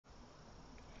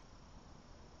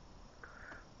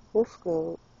What's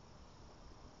good?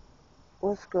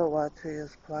 What's good,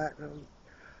 YTS Platinum?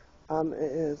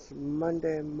 It is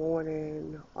Monday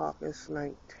morning, August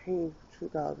 19th,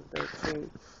 2013.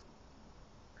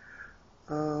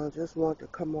 Just want to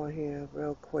come on here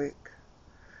real quick.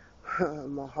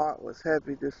 My heart was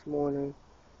heavy this morning.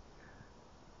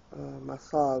 I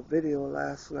saw a video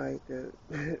last night that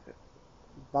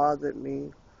bothered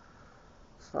me,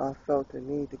 so I felt the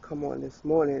need to come on this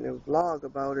morning and vlog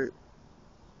about it.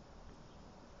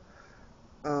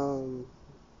 Um,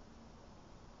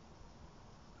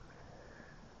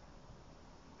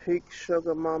 Peak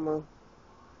Sugar Mama,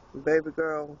 baby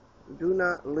girl, do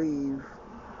not leave.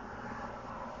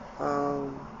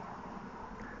 Um,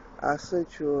 I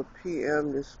sent you a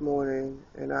PM this morning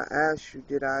and I asked you,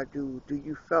 do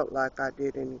you felt like I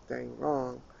did anything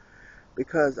wrong?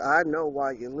 Because I know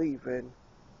why you're leaving,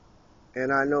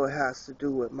 and I know it has to do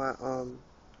with my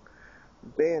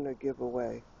banner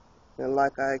giveaway. And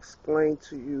like I explained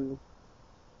to you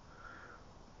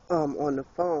on the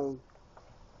phone,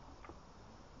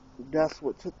 that's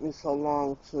what took me so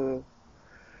long to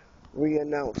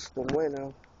re-announce the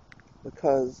winner,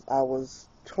 because I was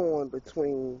torn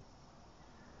between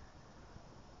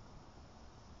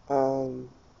um,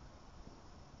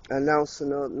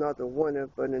 announcing another winner,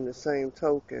 but in the same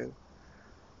token,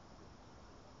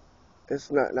 there's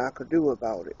nothing I could do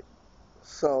about it.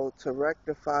 So to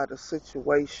rectify the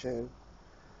situation,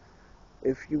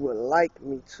 if you would like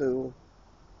me to,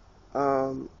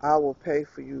 I will pay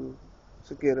for you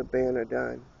to get a banner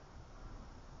done.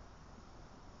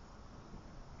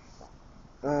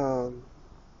 Um,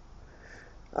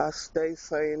 I stay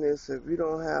saying this: if you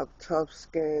don't have tough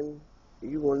skin,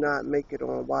 you will not make it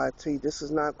on YT. This is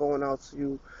not going out to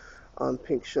you,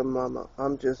 Pink Sugar Mama.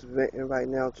 I'm just venting right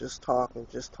now, just talking.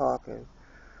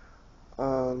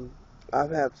 Um,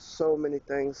 I've had so many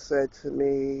things said to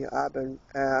me. I've been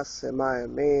asked, am I a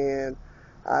man?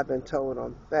 I've been told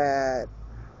I'm fat.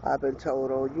 I've been told,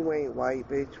 oh, you ain't white,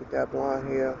 bitch, with that blonde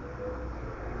hair.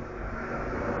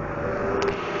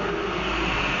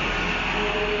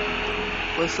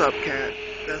 What's up, cat?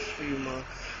 That's for you, ma.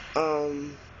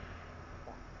 Um,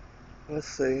 let's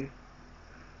see.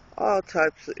 All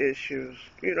types of issues.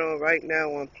 You know, right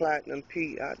now on Platinum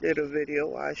Pete, I did a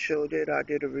video. I showed it. I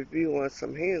did a review on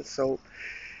some hand soap.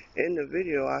 In the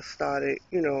video, I started,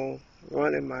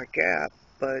 running my gap,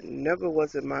 but never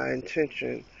was it my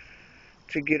intention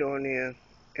to get on there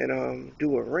and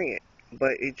do a rant.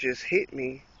 But it just hit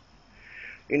me,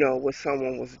 what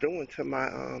someone was doing to my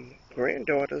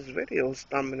granddaughter's videos,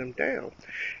 thumbing them down.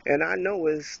 And I know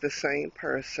it's the same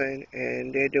person,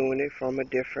 and they're doing it from a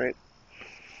different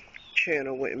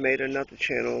channel, went and made another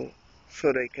channel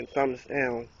so they can thumb us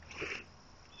down.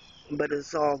 But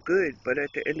it's all good. But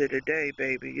at the end of the day,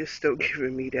 baby, you're still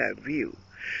giving me that view.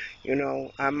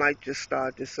 I might just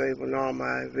start disabling all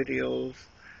my videos.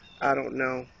 I don't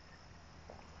know.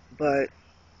 But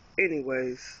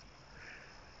anyways,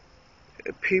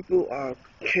 people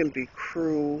can be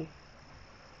cruel.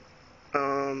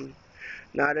 Um,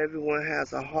 Not everyone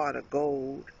has a heart of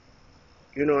gold.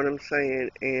 You know what I'm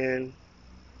saying? And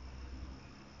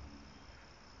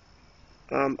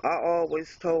I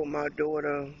always told my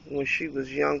daughter when she was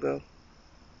younger,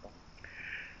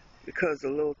 because the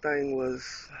little thing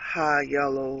was high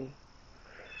yellow,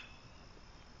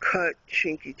 cut,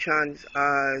 chinky Chinese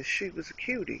eyes, she was a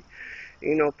cutie.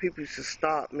 People used to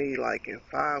stop me like in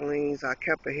filings. I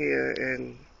kept her hair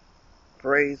in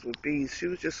braids with beads. She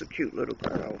was just a cute little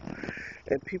girl.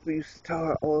 And people used to tell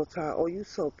her all the time, oh, you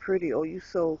so pretty, oh, you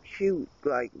so cute,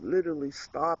 like literally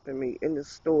stopping me in the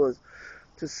stores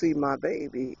to see my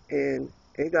baby. And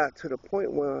it got to the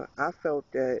point where I felt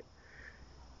that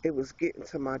it was getting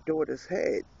to my daughter's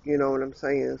head, you know what I'm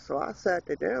saying? So I sat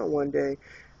her down one day.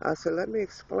 I said, let me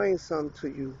explain something to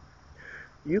you.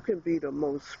 You can be the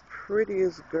most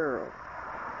prettiest girl.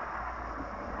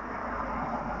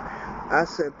 I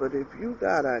said, but if you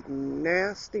got a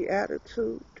nasty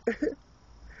attitude,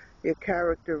 your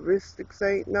characteristics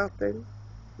ain't nothing,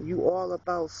 you all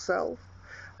about self,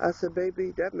 I said,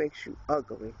 baby, that makes you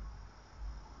ugly.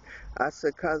 I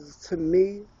said, because to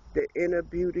me, the inner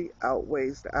beauty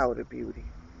outweighs the outer beauty.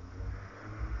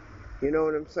 You know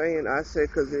what I'm saying? I said,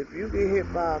 because if you get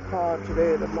hit by a car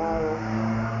today or tomorrow,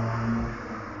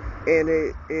 and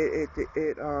it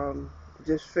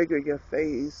disfigure your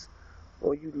face,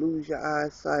 or you lose your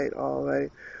eyesight, all right,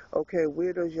 okay,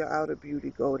 where does your outer beauty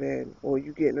go then? Or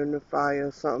you getting in the fire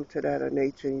or something to that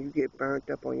nature, and you get burnt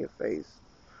up on your face.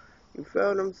 You feel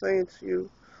what I'm saying to you?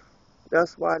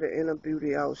 That's why the inner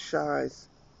beauty outshines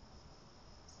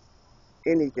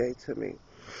any day to me.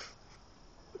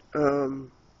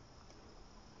 Um,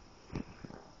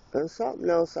 And something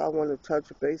else I want to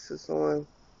touch bases on.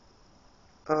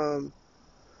 Um,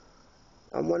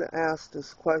 I want to ask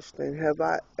this question: have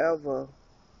I ever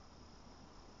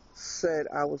said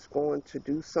I was going to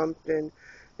do something?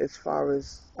 As far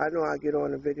as I know, I get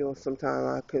on a video and sometimes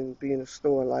I can be in a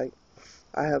store like,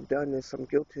 I have done this, I'm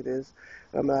guilty of this.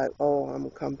 I'm like, oh, I'm gonna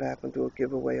come back and do a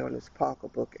giveaway on this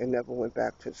pocketbook, and never went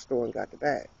back to the store and got the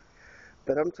bag.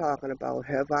 But I'm talking about,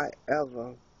 have I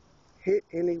ever hit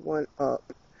anyone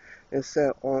up and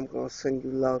said, oh, I'm gonna send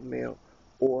you love mail,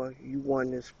 or you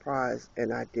won this prize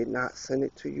and I did not send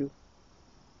it to you?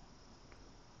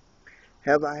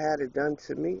 Have I had it done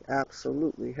to me?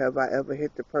 Absolutely. Have I ever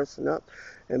hit the person up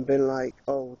and been like,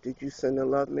 oh, did you send a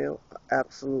love mail?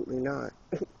 Absolutely not.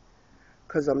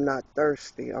 Because I'm not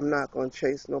thirsty. I'm not going to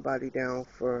chase nobody down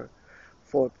for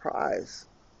a prize.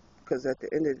 Because at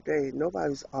the end of the day,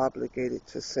 nobody's obligated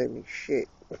to send me shit.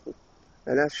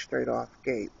 And that's straight off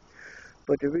gate.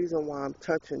 But the reason why I'm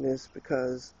touching this,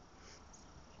 because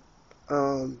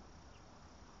um,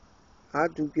 I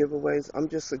do giveaways. I'm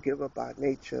just a giver by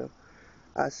nature.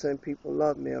 I send people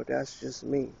love mail. That's just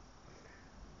me.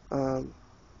 Um,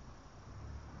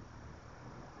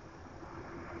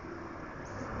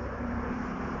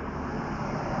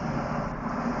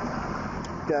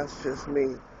 that's just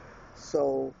me.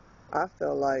 So I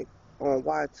feel like on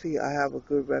YT I have a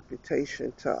good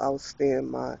reputation to outstand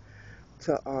my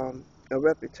to a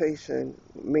reputation,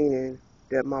 meaning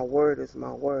that my word is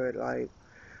my word. Like,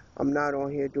 I'm not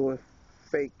on here doing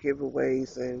fake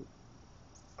giveaways and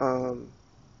um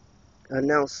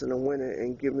announcing a winner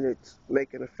and giving it,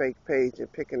 making a fake page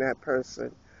and picking that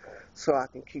person so I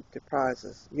can keep the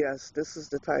prizes. Yes, this is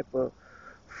the type of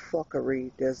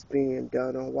fuckery that's being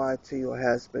done on YT, or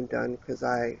has been done, because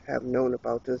I have known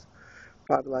about this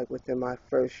probably like within my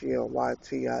first year on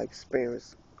YT. I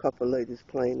experienced a couple of ladies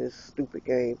playing this stupid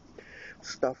game,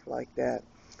 stuff like that.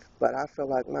 But I feel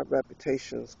like my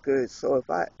reputation is good. So if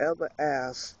I ever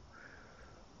ask,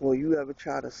 will you ever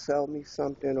try to sell me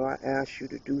something, or I ask you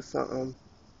to do something,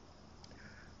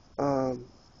 um,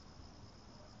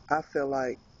 I feel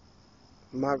like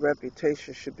my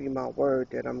reputation should be my word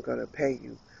that I'm going to pay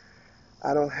you.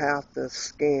 I don't have to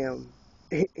scam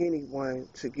anyone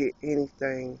to get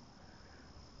anything.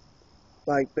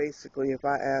 Like, basically, if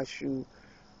I ask you,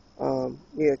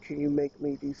 yeah, can you make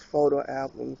me these photo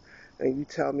albums? And you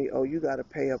tell me, oh, you got to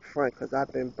pay up front because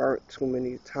I've been burnt too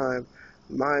many times.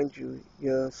 Mind you,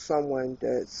 you're someone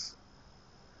that's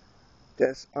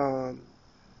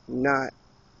not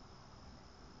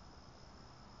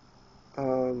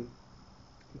um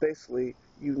basically,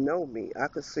 you know me. I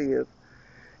could see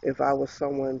if I was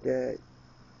someone that,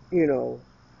 you know,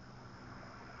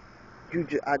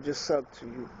 I just sub to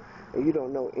you and you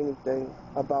don't know anything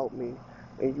about me,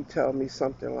 and you tell me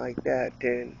something like that,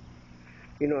 then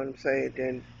you know what I'm saying,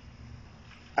 then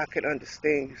I could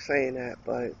understand you saying that.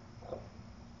 But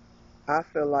I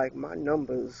feel like my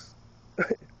numbers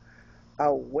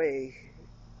outweigh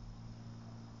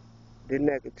the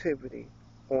negativity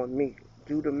on me.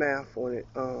 Do the math on it.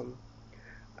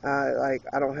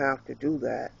 I don't have to do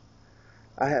that.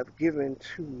 I have given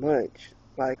too much.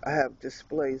 Like, I have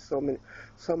displayed so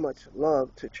much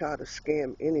love to try to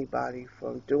scam anybody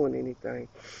from doing anything.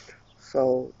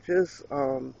 So just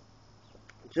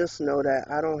know that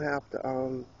I don't have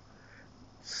to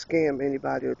scam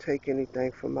anybody or take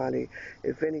anything from money.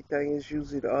 If anything, it's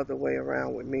usually the other way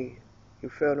around with me. You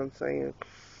feel what I'm saying?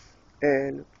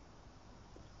 And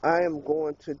I am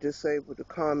going to disable the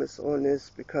comments on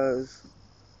this, because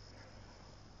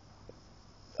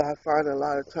I find a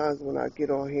lot of times when I get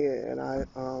on here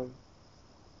and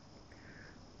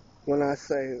when I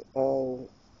say, oh,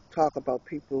 talk about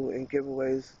people and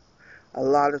giveaways, a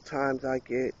lot of times I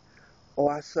get, oh,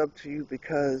 I sub to you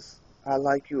because I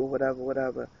like you, or whatever,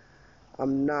 whatever.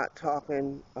 I'm not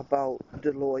talking about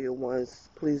the loyal ones.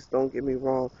 Please don't get me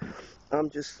wrong. I'm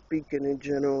just speaking in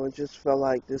general, and just feel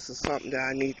like this is something that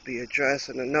I need to be addressed.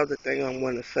 And another thing I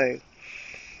want to say,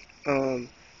 um,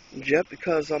 just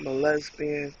because I'm a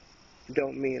lesbian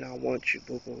don't mean I want you,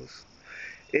 boo-boos.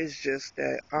 It's just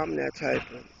that I'm that type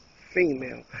of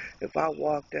female. If I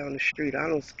walk down the street, I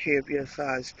don't care if you're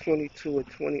size 22 or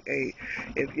 28.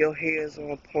 If your hair's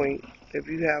on point, if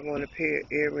you have on a pair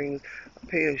of earrings, a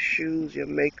pair of shoes, your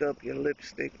makeup, your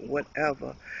lipstick,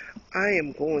 whatever, I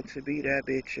am going to be that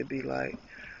bitch and be like,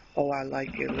 oh, I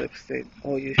like your lipstick.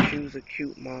 Oh, your shoes are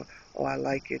cute, Mom. Oh, I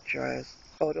like your dress.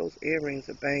 Oh, those earrings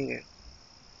are banging.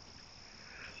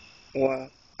 Or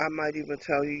I might even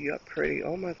tell you you're pretty.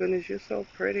 Oh my goodness, you're so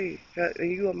pretty. Are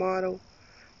you a model?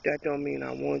 That don't mean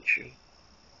I want you.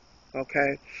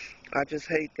 Okay? I just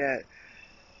hate that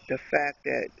the fact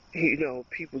that, you know,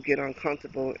 people get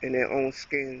uncomfortable in their own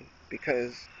skin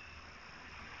because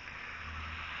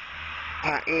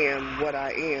I am what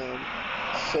I am,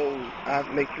 so I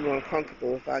make you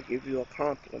uncomfortable if I give you a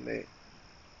compliment.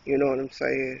 You know what I'm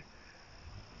saying?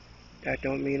 That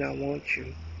don't mean I want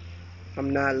you.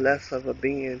 I'm not less of a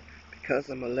being because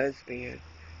I'm a lesbian.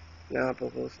 Nah,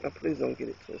 but please don't get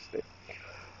it twisted.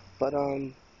 But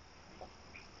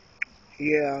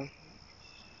yeah,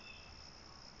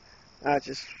 I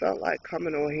just felt like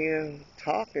coming on here and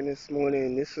talking this morning.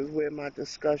 And this is where my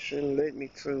discussion led me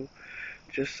to.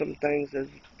 Just some things that's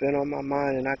been on my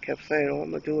mind, and I kept saying, "Oh,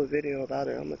 I'm gonna do a video about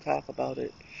it. I'm gonna talk about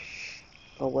it,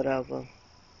 or whatever."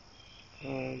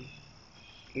 Um,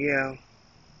 yeah.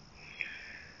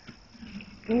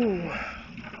 Ooh,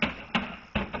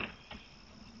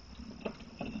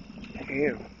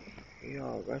 damn.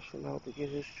 Y'all rushing out to get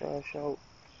his trash out.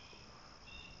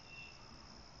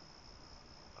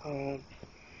 Um,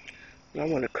 I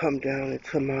want to come down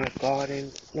into my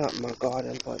garden, not my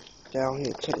garden, but down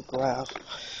here to the grass,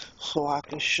 so I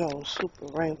can show Super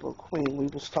Rainbow Queen. We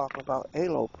was talking about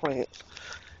aloe plants.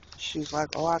 She's like,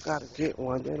 "Oh, I gotta get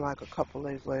one." Then like a couple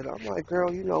days later, I'm like,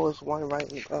 "Girl, you know it's one right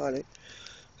in the garden.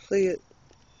 See it?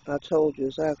 I told you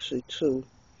it's actually two.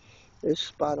 There's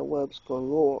spider webs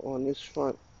galore on this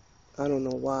front. I don't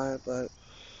know why, but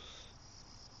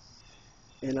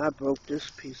and I broke this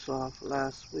piece off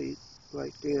last week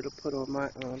right there to put on my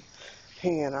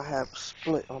hand. I have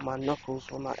split on my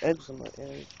knuckles on my eczema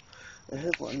end. And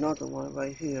here's another one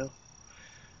right here.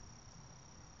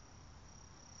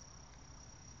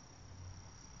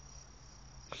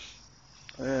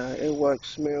 It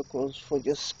works miracles for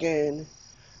your skin,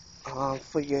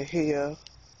 for your hair,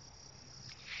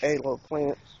 aloe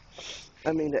plants.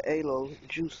 I mean the aloe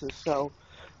juices. So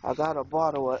I got a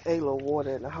bottle of aloe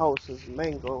water in the house. It's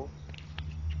mango.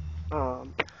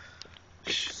 Um,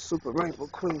 Super Rainbow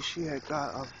Queen, she had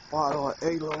got a bottle of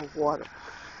aloe water.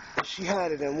 She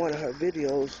had it in one of her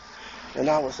videos, and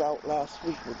I was out last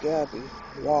week with Gabby,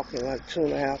 walking like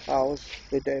 2.5 hours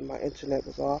the day my internet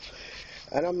was off.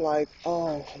 And I'm like,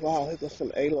 oh, wow, here goes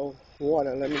some aloe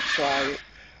water. Let me try it.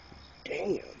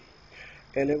 Damn.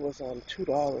 And it was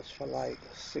 $2 for like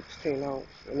 16 ounce,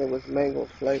 and it was mango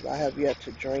flavor. I have yet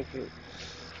to drink it.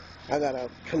 I gotta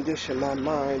condition my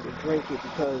mind to drink it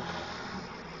because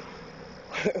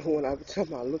when every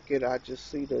time I look at it, I just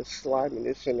see the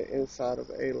sliminess in the inside of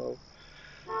aloe,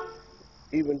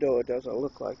 even though it doesn't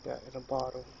look like that in a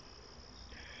bottle.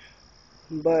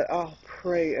 But I'll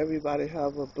pray everybody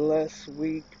have a blessed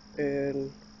week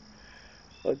and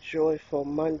a joyful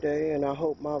Monday, and I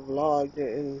hope my vlog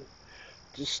didn't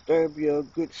disturb your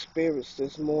good spirits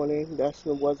this morning. That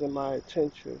wasn't my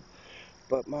intention,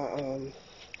 but my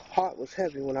heart was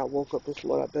heavy when I woke up this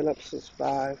morning. I've been up since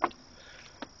 5,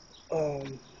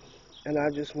 and I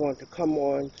just wanted to come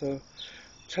on to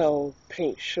tell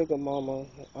Pink Sugar Mama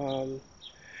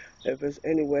if there's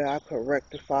any way I could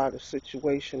rectify the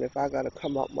situation. If I got to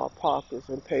come out my pockets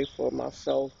and pay for it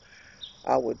myself,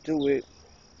 I would do it.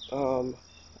 Um,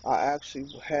 I actually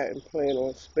hadn't planned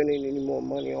on spending any more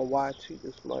money on YT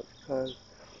this month because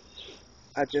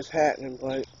I just hadn't,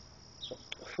 but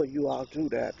for you I'll do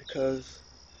that because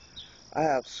I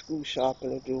have school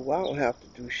shopping to do. Well, I don't have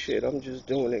to do shit. I'm just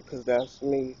doing it because that's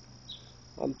me.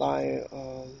 I'm buying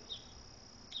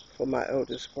for my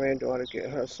eldest granddaughter,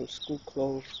 getting her some school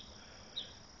clothes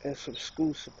and some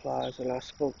school supplies, and I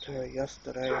spoke to her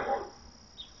yesterday.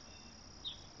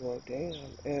 Well, damn.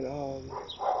 And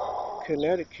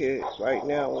Connecticut right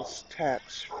now is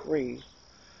tax free,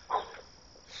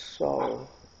 so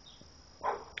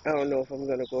I don't know if I'm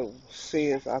gonna go to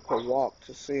Sears. I could walk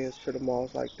to Sears to the mall.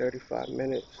 It's like 35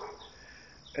 minutes,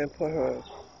 and put her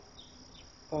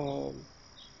um,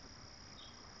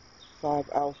 5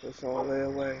 outfits on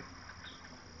layaway.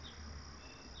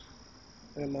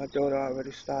 And my daughter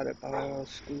already started buying her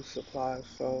school supplies,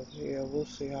 so yeah, we'll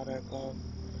see how that goes.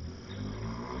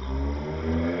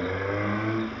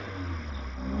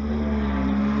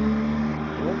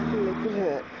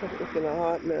 Looking a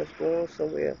hot mess going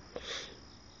somewhere.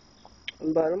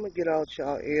 But I'm gonna get out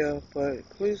y'all ear. But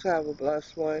please have a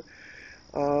blessed one.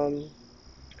 Um,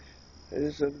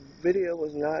 this video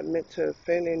was not meant to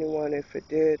offend anyone. If it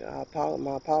did,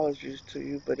 my apologies to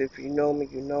you. But if you know me,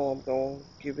 you know I'm gonna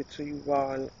give it to you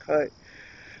raw and cut.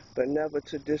 But never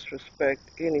to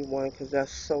disrespect anyone, because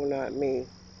that's so not me.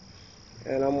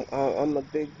 And I'm a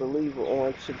big believer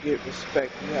on to get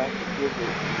respect, you have to give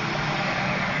it.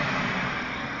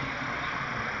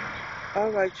 All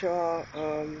right, y'all.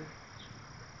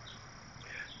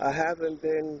 I haven't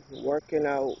been working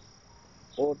out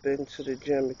or been to the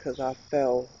gym because I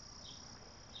fell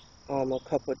a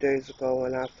couple of days ago,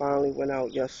 and I finally went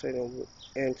out yesterday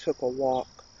and took a walk.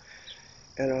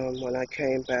 And when I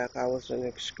came back, I was in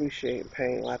excruciating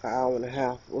pain like an hour and a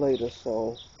half later.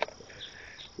 So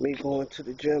me going to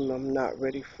the gym, I'm not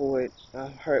ready for it. I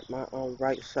hurt my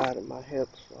right side of my hip.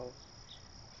 So,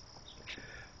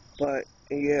 but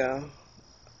yeah,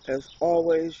 as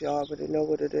always, y'all already know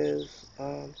what it is.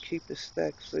 Keep it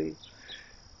sexy,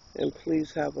 and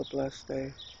please have a blessed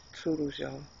day. Toodles,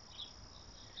 y'all.